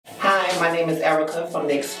my name is Eyricka from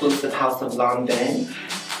the exclusive house of Lanvin.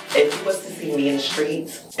 If you was to see me in the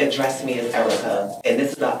streets, address me as Eyricka. And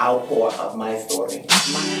this is the outpour of my story.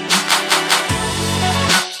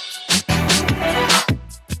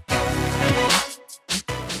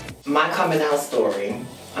 My coming out story,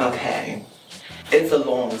 okay. It's a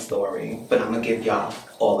long story, but I'm gonna give y'all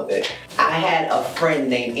all of it. I had a friend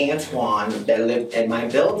named Antoine that lived in my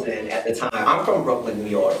building at the time. I'm from Brooklyn, New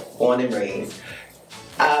York, born and raised.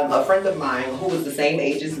 A friend of mine who was the same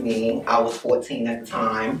age as me, I was 14 at the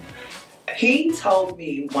time, he told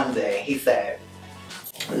me one day, he said,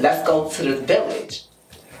 let's go to the village.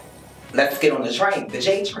 Let's get on the train, the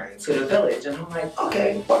J train, to the village. And I'm like,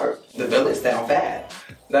 okay, work. The village sound bad.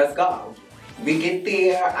 Let's go. We get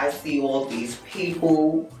there, I see all these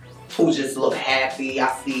people who just look happy.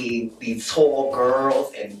 I see these tall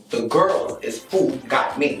girls, and the girls is who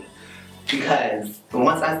got me. Because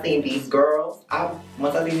once I seen these girls, I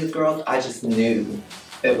just knew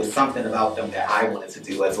there was something about them that I wanted to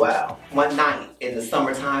do as well. One night in the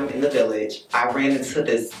summertime in the village, I ran into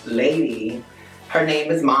this lady. Her name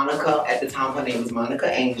is Monica. At the time, her name was Monica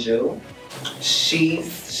Angel.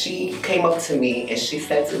 She came up to me and she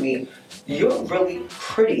said to me, "You're really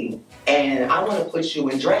pretty, and I want to put you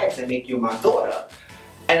in drags and make you my daughter."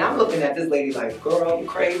 And I'm looking at this lady like, girl, you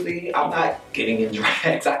crazy? I'm not getting in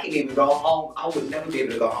drags. I can't even go home. I would never be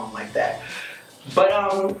able to go home like that.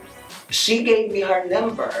 But she gave me her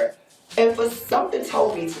number, and for something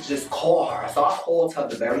told me to just call her. So I called her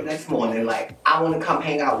the very next morning like, I want to come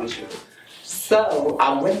hang out with you. So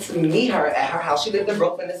I went to meet her at her house. She lived in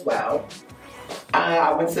Brooklyn as well.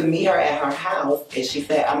 I went to meet her at her house, and she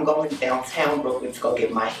said, I'm going downtown Brooklyn to go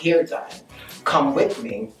get my hair done. Come with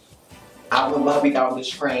me. I went with her, we got on the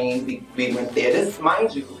train, we went there. This,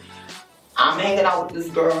 mind you, I'm hanging out with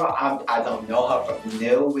this girl. I don't know her from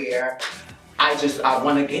nowhere. I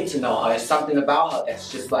want to get to know her. There's something about her that's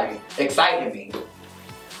just like exciting me.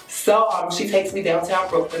 So she takes me downtown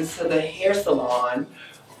Brooklyn to the hair salon.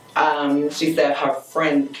 She said her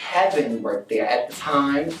friend Kevin worked there at the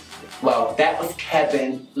time. Well, that was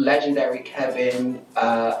Kevin, legendary Kevin,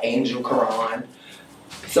 Angel Karan.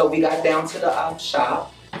 So we got down to the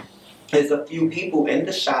shop. There's a few people in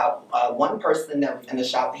the shop. One person that was in the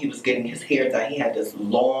shop, he was getting his hair done. He had this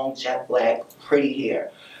long, jet black, pretty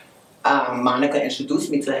hair. Monica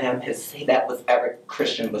introduced me to him. That was Eric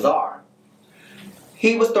Christian Bazaar.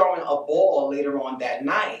 He was throwing a ball later on that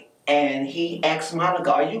night. And he asked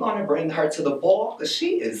Monica, are you going to bring her to the ball? Because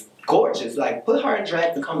she is gorgeous. Like, put her in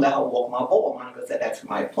drag to come let her walk my ball. Monica said, that's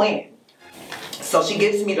my plan. So she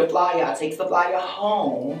gives me the flyer. I take the flyer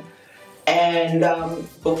home. And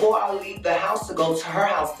before I leave the house to go to her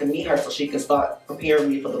house to meet her so she can start preparing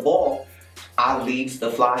me for the ball, I leave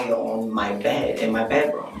the flyer on my bed in my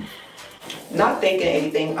bedroom. Not thinking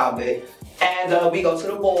anything of it. And we go to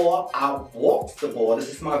the ball. I walked the ball. This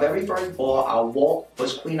is my very first ball. I walked,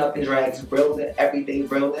 was Queen Up in Drags, realness, everyday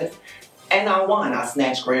realness. And I won. I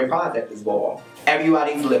snatched grand prize at this ball.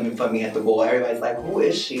 Everybody's living for me at the ball. Everybody's like, who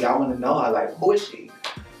is she? I want to know her. Like, who is she?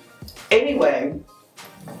 Anyway,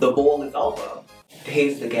 the ball is over.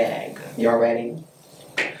 Here's the gag. Y'all ready?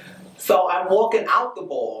 So I'm walking out the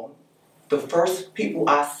ball. The first people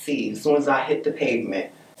I see as soon as I hit the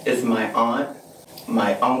pavement is my aunt,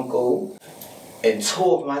 my uncle, and two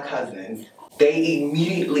of my cousins. They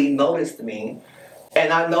immediately noticed me,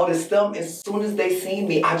 and I noticed them. As soon as they seen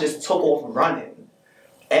me, I just took off running.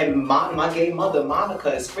 And my gay mother,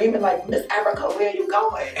 Monica, is screaming like, Miss Eyricka, where are you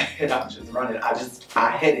going? And I'm just running.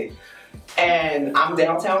 I hit it. And I'm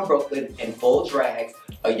downtown Brooklyn in full drags,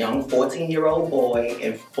 a young 14-year-old boy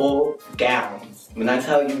in full gowns. When I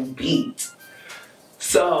tell you, beat.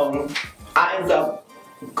 So I end up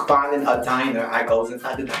finding a diner. I goes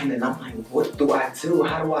inside the diner and I'm like, what do I do?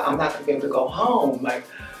 I'm not gonna be able to go home. Like,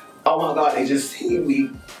 oh my God, they just see me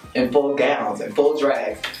in full gowns and full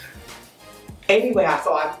drags. Anyway,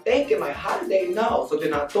 so I'm thinking like, how did they know? So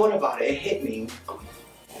then I thought about it, it hit me.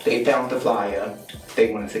 They found the flyer.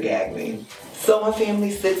 They wanted to gag me. So my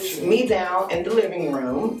family sits me down in the living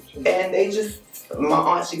room and my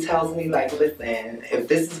aunt, she tells me like, listen, if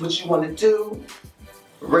this is what you want to do,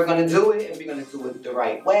 we're going to do it, and we're going to do it the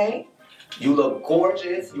right way. You look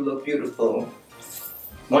gorgeous. You look beautiful.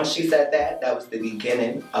 Once she said that, that was the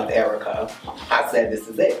beginning of Eyricka. I said, this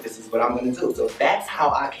is it. This is what I'm going to do. So that's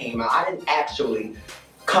how I came out. I didn't actually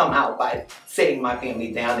come out by sitting my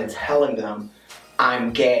family down and telling them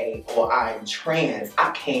I'm gay or I'm trans.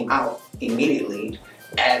 I came out immediately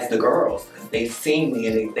as the girls because they seen me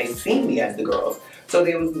and they seen me as the girls. So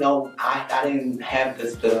there was no, I didn't have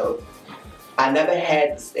I never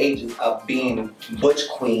had the stages of being butch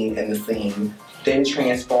queen in the scene then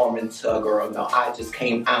transform into a girl. No, I just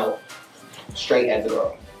came out straight as a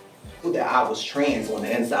girl. That I was trans on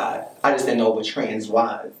the inside. I just didn't know what trans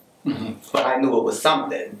was. But I knew it was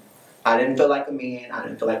something. I didn't feel like a man. I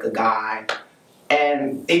didn't feel like a guy.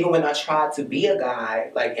 And even when I tried to be a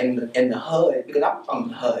guy, like in the hood, because I'm from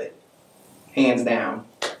the hood, hands down.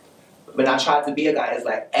 When I tried to be a guy, it's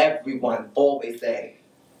like everyone always say,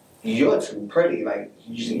 "You're too pretty. Like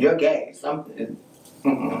you're gay. Something.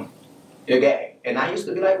 You're gay." And I used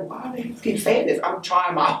to be like, "Why do you keep saying this? I'm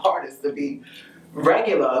trying my hardest to be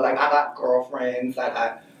regular. Like I got girlfriends.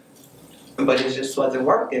 But it just wasn't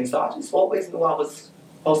working. So I just always knew I was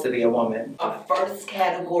supposed to be a woman." My first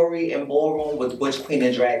category in ballroom was Butch, Queen,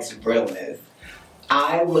 and Drag's realness.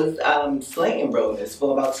 I was slaying realness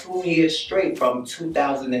for about 2 years straight, from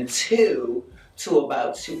 2002 to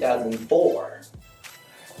about 2004.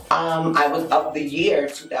 I was of the year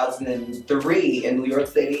 2003 in New York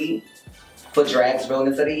City for Drag's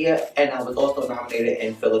Realness of the Year, and I was also nominated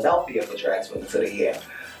in Philadelphia for Drag's Realness of the Year.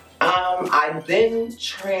 I then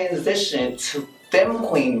transitioned to Femme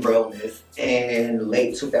Queen Realness in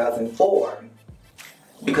late 2004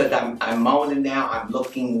 because I'm moaning now, I'm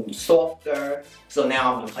looking softer, so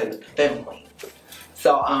now I'm gonna play with the Femme Queen.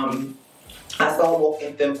 So I started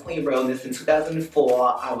walking Femme Queen Realness in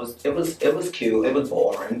 2004. It was cute, it was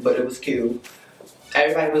boring, but it was cute.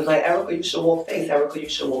 Everybody was like, "Eyricka, you should walk face. Eyricka, you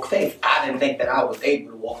should walk face." I didn't think that I was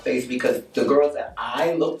able to walk face because the girls that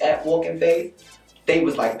I looked at walking face, they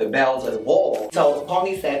was like the bells of the ball. So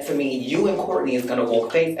Pony said to me, "You and Courtney is gonna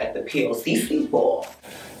walk face at the PLCC ball."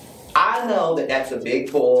 I know that that's a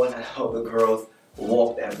big ball and I know the girls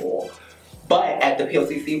walk that ball. But at the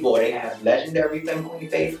PLCC ball, they have legendary Femme Queen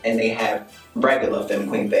face and they have regular Femme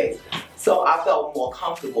Queen face. So I felt more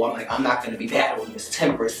comfortable. I'm like, I'm not gonna be battling Miss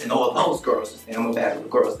Temperance and all those girls. I'm gonna battle the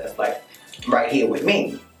girls that's like right here with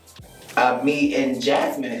me. Me and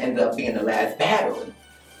Jasmine ended up being the last battle.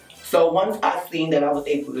 So once I seen that I was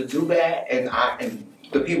able to do that and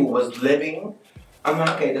the people was living, I'm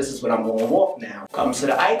like, okay, this is what I'm gonna walk now. Come to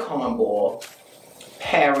the Icon Ball.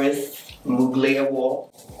 Paris Mugler walked.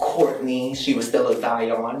 Courtney, she was still a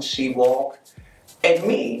Zion, she walked. And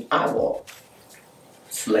me, I walked.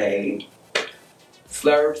 Slayed.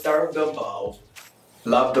 Served them both.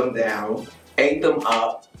 Loved them down. Ate them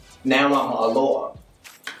up. Now I'm a law.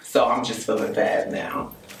 So I'm just feeling bad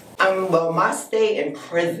now. Well, my stay in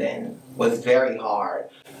prison was very hard.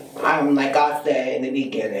 Like I said in the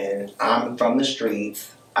beginning, I'm from the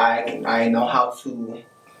streets. I know how to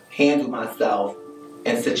handle myself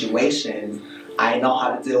in situations. I know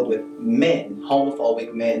how to deal with men,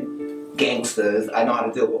 homophobic men, gangsters. I know how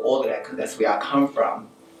to deal with all of that because that's where I come from.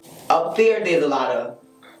 Up there's a lot of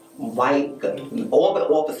white, all the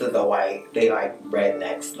officers are white. They like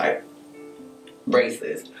rednecks, like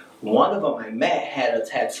racist. One of them I met had a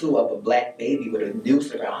tattoo of a black baby with a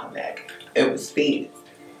noose around her neck. It was fierce.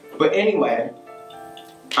 But anyway,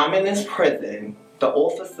 I'm in this prison. The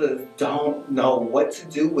officers don't know what to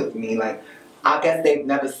do with me. Like, I guess they've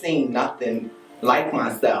never seen nothing like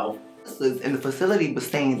myself. And the facility was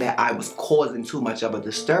saying that I was causing too much of a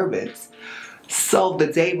disturbance. So the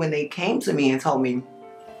day when they came to me and told me,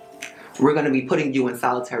 "We're going to be putting you in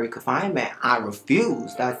solitary confinement," I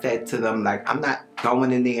refused. I said to them, like, "I'm not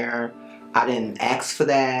going in there. I didn't ask for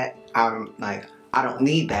that. I'm like, I don't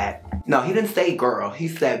need that." No, he didn't say girl. He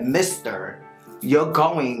said, "Mister, you're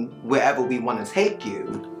going wherever we want to take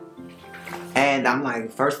you." And I'm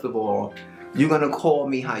like, first of all, you're going to call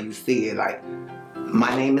me how you see it. Like,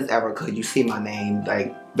 my name is Eyricka. You see my name.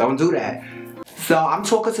 Like, don't do that. So I'm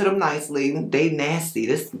talking to them nicely. They nasty.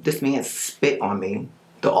 This man spit on me.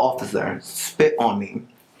 The officer spit on me.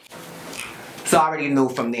 So I already knew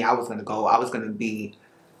from there I was gonna go. I was gonna be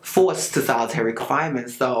forced to solitary confinement.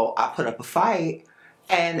 So I put up a fight.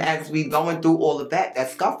 And as we going through all of that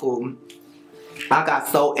scuffle, I got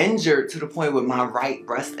so injured to the point where my right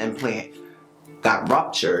breast implant got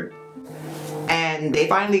ruptured. And they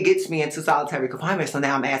finally gets me into solitary confinement, so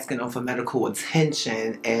now I'm asking them for medical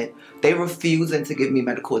attention, and they refusing to give me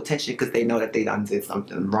medical attention because they know that they done did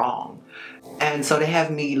something wrong. And so they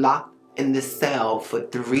have me locked in this cell for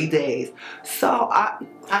 3 days. So I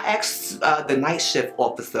asked the night shift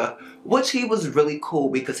officer, which he was really cool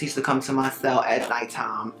because he used to come to my cell at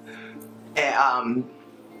nighttime and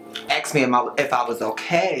asked me if I was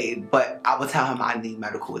okay, but I would tell him I need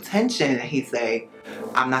medical attention, and he'd say,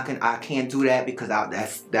 I can't do that because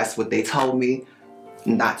that's what they told me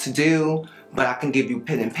not to do, but I can give you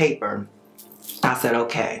pen and paper. I said,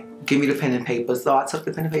 okay, give me the pen and paper. So I took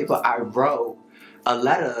the pen and paper. I wrote a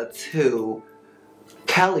letter to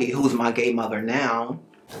Kelly, who's my gay mother now.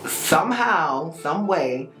 Somehow, some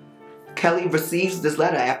way, Kelly receives this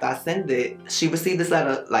letter after I send it. She received this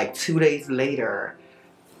letter like 2 days later.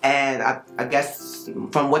 And I guess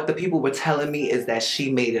from what the people were telling me is that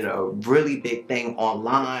she made it a really big thing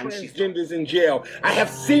online. Transgenders in jail. I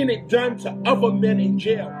have seen it done to other men in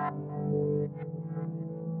jail.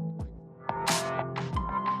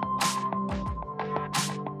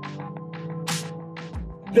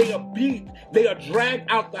 They are beat. They are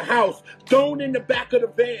dragged out the house, thrown in the back of the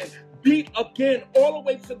van, beat again all the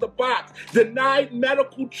way to the box, denied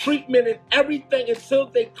medical treatment and everything until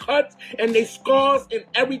they cut and they scars and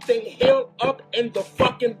everything healed up in the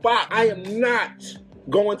fucking box. I am not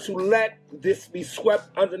going to let this be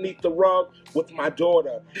swept underneath the rug with my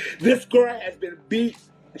daughter. This girl has been beat.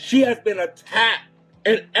 She has been attacked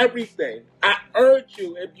and everything. I urge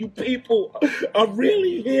you, if you people are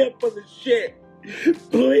really here for the shit,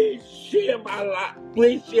 please share my life.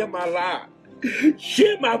 Please share my life.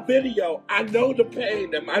 Share my video. I know the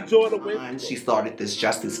pain that my daughter went through. She started this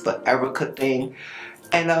Justice for Eyricka thing.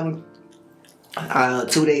 And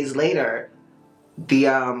 2 days later,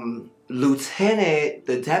 the lieutenant,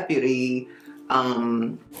 the deputy,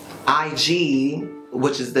 IG,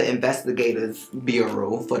 which is the investigators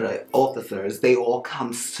bureau for the officers, they all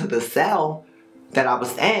comes to the cell that I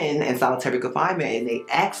was in solitary confinement, and they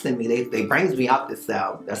asking me, they brings me out this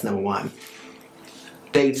cell. That's number one.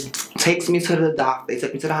 They takes me to the doctor, they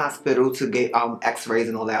took me to the hospital to get x-rays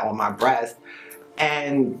and all that on my breast.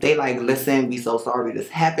 And they like, listen, we so sorry this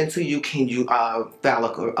happened to you. Can you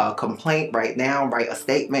file a complaint right now, write a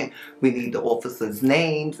statement? We need the officers'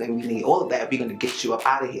 names and we need all of that. We're gonna get you up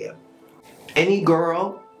out of here. Any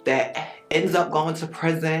girl that ends up going to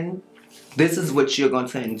prison, this is what you're going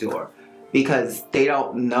to endure. Because they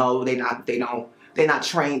don't know, they're not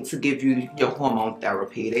trained to give you your hormone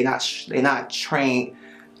therapy. They're not trained.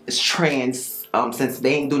 It's trans. Since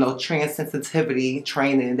they ain't do no trans sensitivity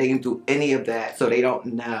training, they didn't do any of that, so they don't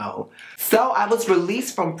know. So I was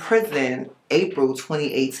released from prison April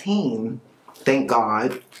 2018. Thank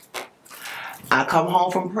God. I come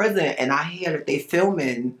home from prison and I hear that they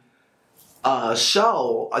filming a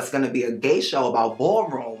show. It's gonna be a gay show about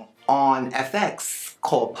Ballroom on FX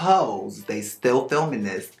called Pose. They still filming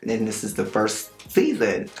this, and this is the first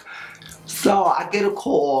season. So I get a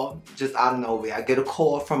call just out of nowhere. I get a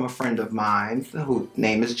call from a friend of mine whose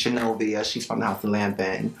name is Genovia. She's from the house in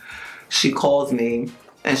Lanvin. She calls me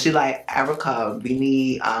and she like, Eyricka,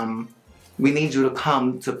 we need you to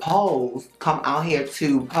come to Pose. Come out here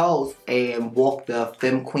to Pose and walk the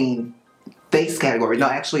Femme Queen Face category. No,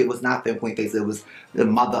 actually it was not Femme Queen Face. It was the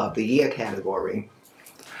Mother of the Year category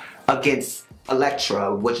against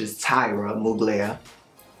Electra, which is Tyra Mugler.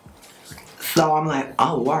 So I'm like,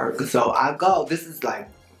 oh, work. So I go. This is like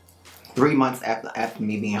 3 months after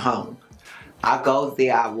me being home. I go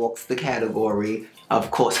there. I walks the category.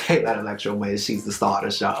 Of course, they let Electra win. She's the star of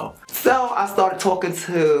the show. So I started talking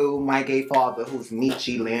to my gay father, who's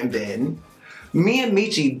Michi Lanvin. Me and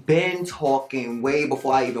Michi been talking way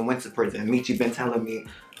before I even went to prison. Michi been telling me,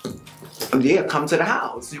 yeah, come to the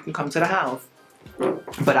house. You can come to the house.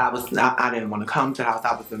 But I didn't want to come to the house.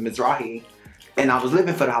 I was in Mizrahi. And I was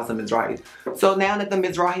living for the house of Mizrahis. So now that the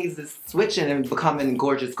Mizrahis is switching and becoming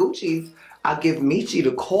gorgeous Gucci's, I give Michi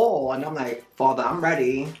the call and I'm like, Father, I'm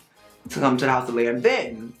ready to come to the house of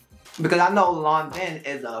Lanvin. Because I know Lanvin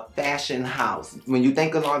is a fashion house. When you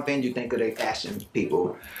think of Lanvin, you think of their fashion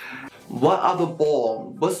people. What other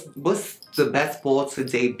ball, what's the best ball to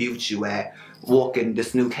debut you at walking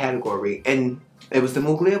this new category? And it was the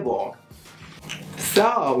Mugler ball.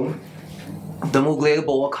 So the Mugler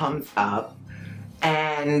ball comes up.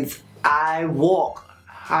 And I walk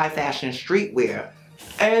high fashion streetwear.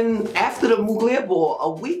 And after the Mugler ball,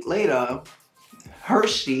 a week later,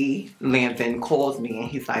 Hershey Lanvin calls me and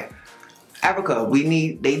he's like,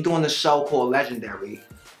 Eyricka, they doing a show called Legendary.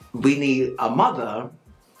 We need a mother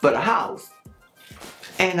for the house.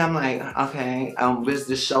 And I'm like, okay, where's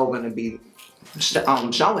the show gonna be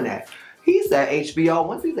showing at? He said HBO.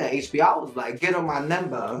 Once he said HBO, I was like, get on my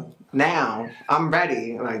number now. I'm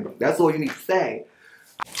ready. Like, that's all you need to say.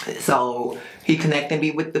 So he connected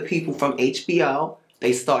me with the people from HBO.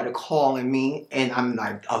 They started calling me and I'm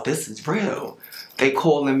like, oh, this is real. They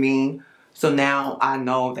calling me. So now I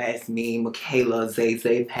know that it's me, Michaela,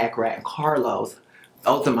 Zay, Pac Rat, and Carlos.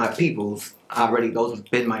 Those are my peoples. Those have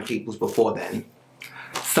been my peoples before then.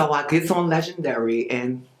 So I get on Legendary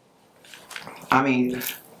and I mean,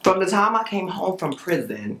 from the time I came home from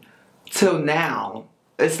prison till now,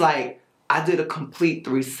 it's like I did a complete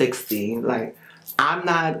 360. Like,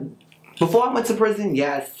 before I went to prison,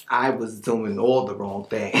 yes, I was doing all the wrong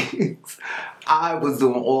things. I was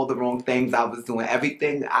doing all the wrong things. I was doing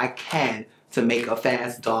everything I can to make a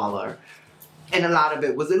fast dollar. And a lot of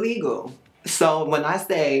it was illegal. So when I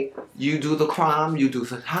say you do the crime, you do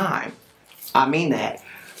the time, I mean that.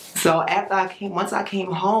 So once I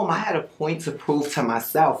came home, I had a point to prove to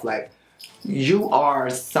myself, like, you are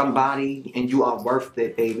somebody and you are worth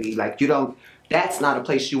it, baby. Like, that's not a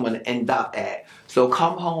place you want to end up at. So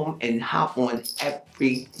come home and hop on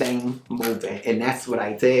everything moving. And that's what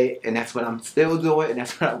I did, and that's what I'm still doing, and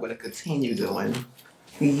that's what I'm going to continue doing.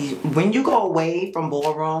 When you go away from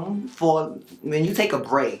Ballroom, when you take a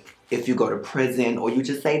break, if you go to prison or you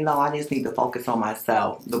just say, no, I just need to focus on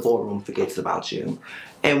myself, the Ballroom forgets about you.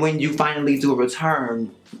 And when you finally do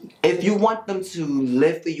return, if you want them to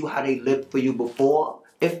live for you how they lived for you before,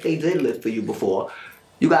 if they did live for you before,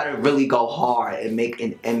 you gotta really go hard and make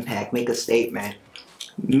an impact, make a statement.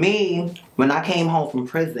 Me, when I came home from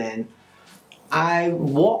prison,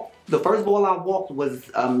 the first ball I walked was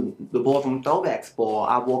the Ballroom Throwbacks ball.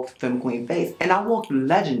 I walked Femme Queen Face, and I walked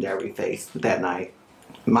Legendary Face that night.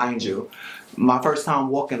 Mind you, my first time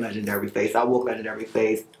walking Legendary Face, I walked Legendary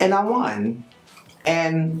Face, and I won.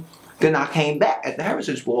 And then I came back at the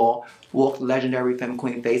Heritage Ball, walked Legendary Femme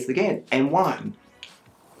Queen Face again, and won.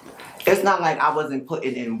 It's not like I wasn't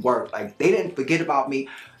putting in work. Like, they didn't forget about me.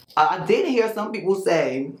 I did hear some people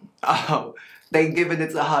say, oh, they giving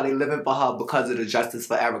it to her, they living for her because of the justice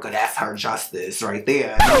for Eyricka. That's her justice right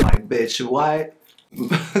there. And I'm like, bitch, what?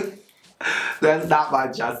 That's not my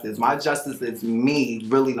justice. My justice is me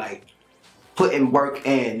really, like, putting work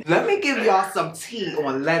in. Let me give y'all some tea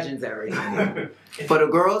on Legendary. For the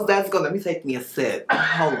girls that's going, let me take me a sip.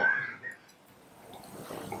 Hold on.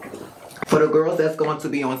 For the girls that's going to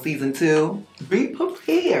be on season 2, be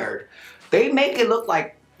prepared. They make it look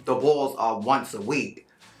like the balls are once a week.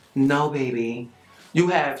 No, baby. You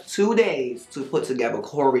have 2 days to put together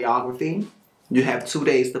choreography. You have 2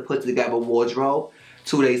 days to put together wardrobe.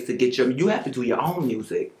 2 days to get you have to do your own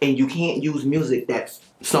music. And you can't use music that's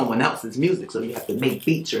someone else's music. So you have to make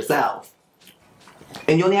beats yourself.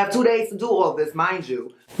 And you only have 2 days to do all this, mind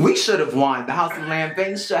you. We should have won. The House of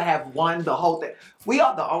Lanvin should have won the whole thing. We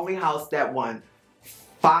are the only house that won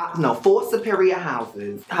 4 superior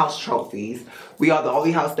house trophies. We are the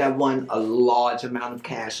only house that won a large amount of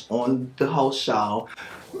cash on the whole show.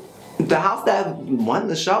 The house that won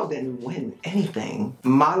the show didn't win anything.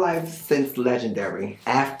 My life since Legendary,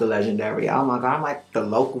 after Legendary, oh my God, I'm like the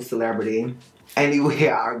local celebrity.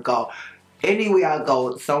 Anywhere I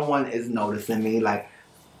go, someone is noticing me. Like,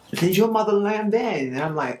 did your mother Lanvin? And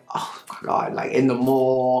I'm like, oh my God, like in the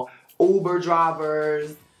mall, Uber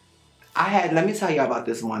drivers. Let me tell you about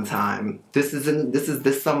this one time. This is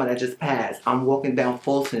this summer that just passed. I'm walking down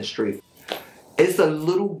Fulton Street. It's a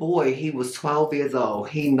little boy, he was 12 years old.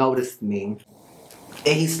 He noticed me.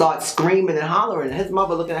 And he starts screaming and hollering. And his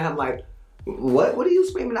mother looking at him like, what are you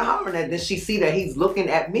screaming and hollering at? Then she see that he's looking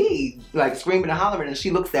at me, like screaming and hollering, and she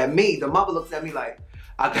looks at me. The mother looks at me like,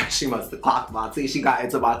 I thought she must have clocked my tea. She got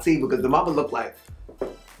into my tea because the mother looked like,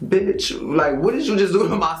 bitch, like, what did you just do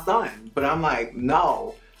to my son? But I'm like,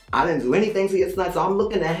 no, I didn't do anything to your son. So I'm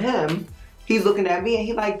looking at him. He's looking at me and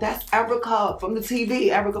he's like, that's Eyricka from the TV,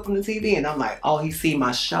 Eyricka from the TV. And I'm like, oh, he see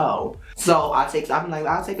my show. So I'm like,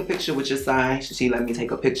 I'll take a picture with your son. She let me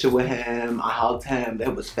take a picture with him. I hugged him.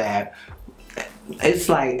 It was fab. It's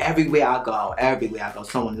like everywhere I go,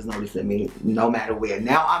 someone is noticing me, no matter where.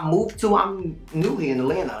 Now I'm new here in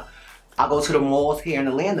Atlanta. I go to the malls here in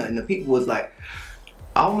Atlanta and the people was like,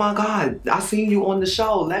 oh my God, I seen you on the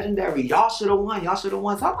show, Legendary. Y'all should have won. Y'all should have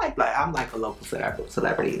won. So I'm like a local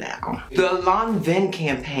celebrity now. The Lanvin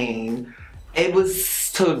campaign, it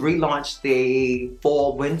was to relaunch the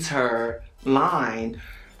fall-winter line.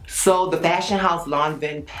 So the fashion house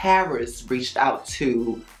Lanvin Paris reached out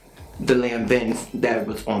to the Lanvins that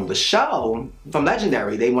was on the show from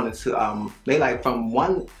Legendary. They wanted to, they like from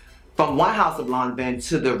one house of Lanvin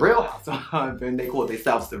to the real house of Lanvin. They call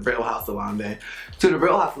themselves the real house of Lanvin. To the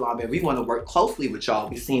real house of Lanvin, we want to work closely with y'all.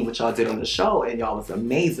 We seen what y'all did on the show and y'all was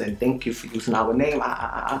amazing. Thank you for using our name.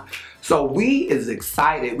 So we is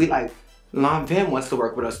excited. We like, Lanvin wants to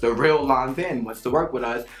work with us. The real Lanvin wants to work with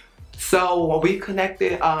us. So we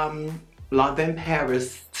connected Lanvin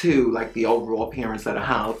Paris to like the overall appearance of the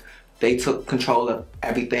house. They took control of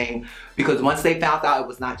everything because once they found out it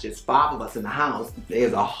was not just 5 of us in the house,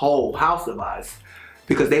 there's a whole house of us.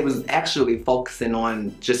 Because they was actually focusing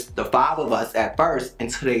on just the 5 of us at first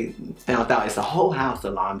until they found out it's a whole house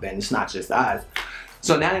of Lanvin, it's not just us.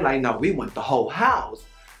 So now they're like, no, we want the whole house.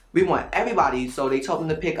 We want everybody. So they told them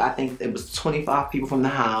to pick, I think it was 25 people from the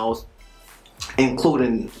house,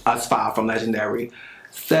 including us 5 from Legendary.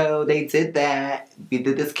 So they did that. We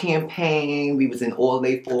did this campaign. We was in all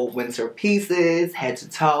they full winter pieces, head to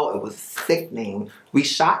toe. It was sickening. We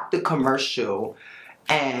shot the commercial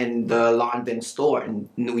and the Lanvin store in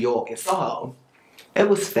New York in Soho. It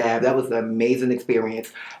was fab. That was an amazing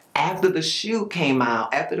experience. After the shoot came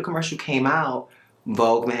out, after the commercial came out,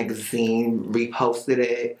 Vogue magazine reposted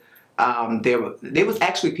it. There was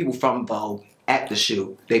actually people from Vogue at the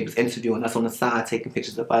shoot. They was interviewing us on the side, taking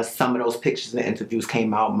pictures of us. Some of those pictures and interviews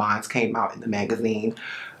came out. Mine came out in the magazine.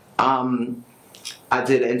 I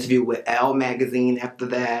did an interview with Elle magazine after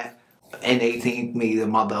that, and they named me the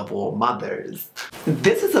mother of all mothers.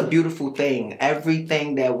 This is a beautiful thing.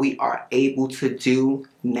 Everything that we are able to do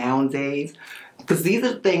nowadays, because these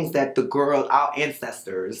are things that the girls, our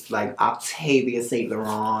ancestors, like Octavia St.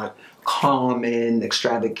 Laurent, Carmen,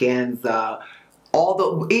 Extravaganza,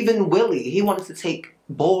 even Willie, he wanted to take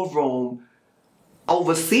ballroom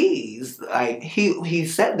overseas. Like he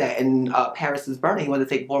said that in Paris is Burning, he wanted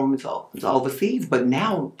to take ballroom to overseas, but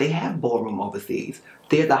now they have ballroom overseas.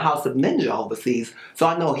 They're the House of Ninja overseas, so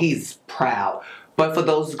I know he's proud. But for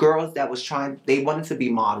those girls that was they wanted to be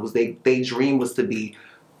models. Their dream was to be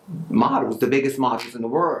models, the biggest models in the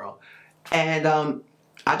world. And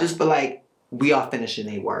I just feel like we are finishing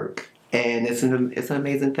their work, and it's an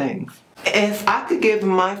amazing thing. If I could give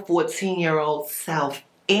my 14-year-old self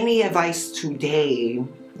any advice today,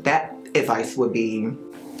 that advice would be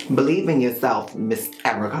believe in yourself, Miss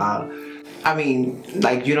Eyricka. I mean,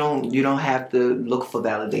 like, you don't have to look for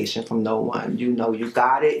validation from no one. You know you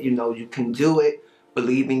got it. You know you can do it.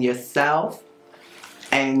 Believe in yourself.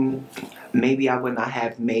 And maybe I would not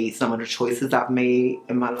have made some of the choices I've made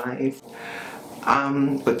in my life.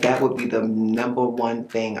 But that would be the number one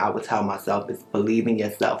thing I would tell myself, is believe in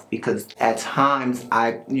yourself. Because at times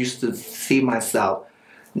I used to see myself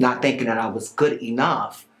not thinking that I was good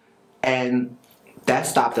enough. And that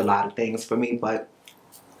stopped a lot of things for me. But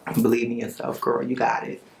believe in yourself, girl. You got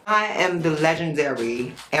it. I am the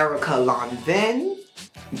legendary Eyricka Lanvin.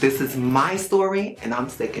 This is my story, and I'm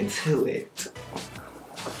sticking to it.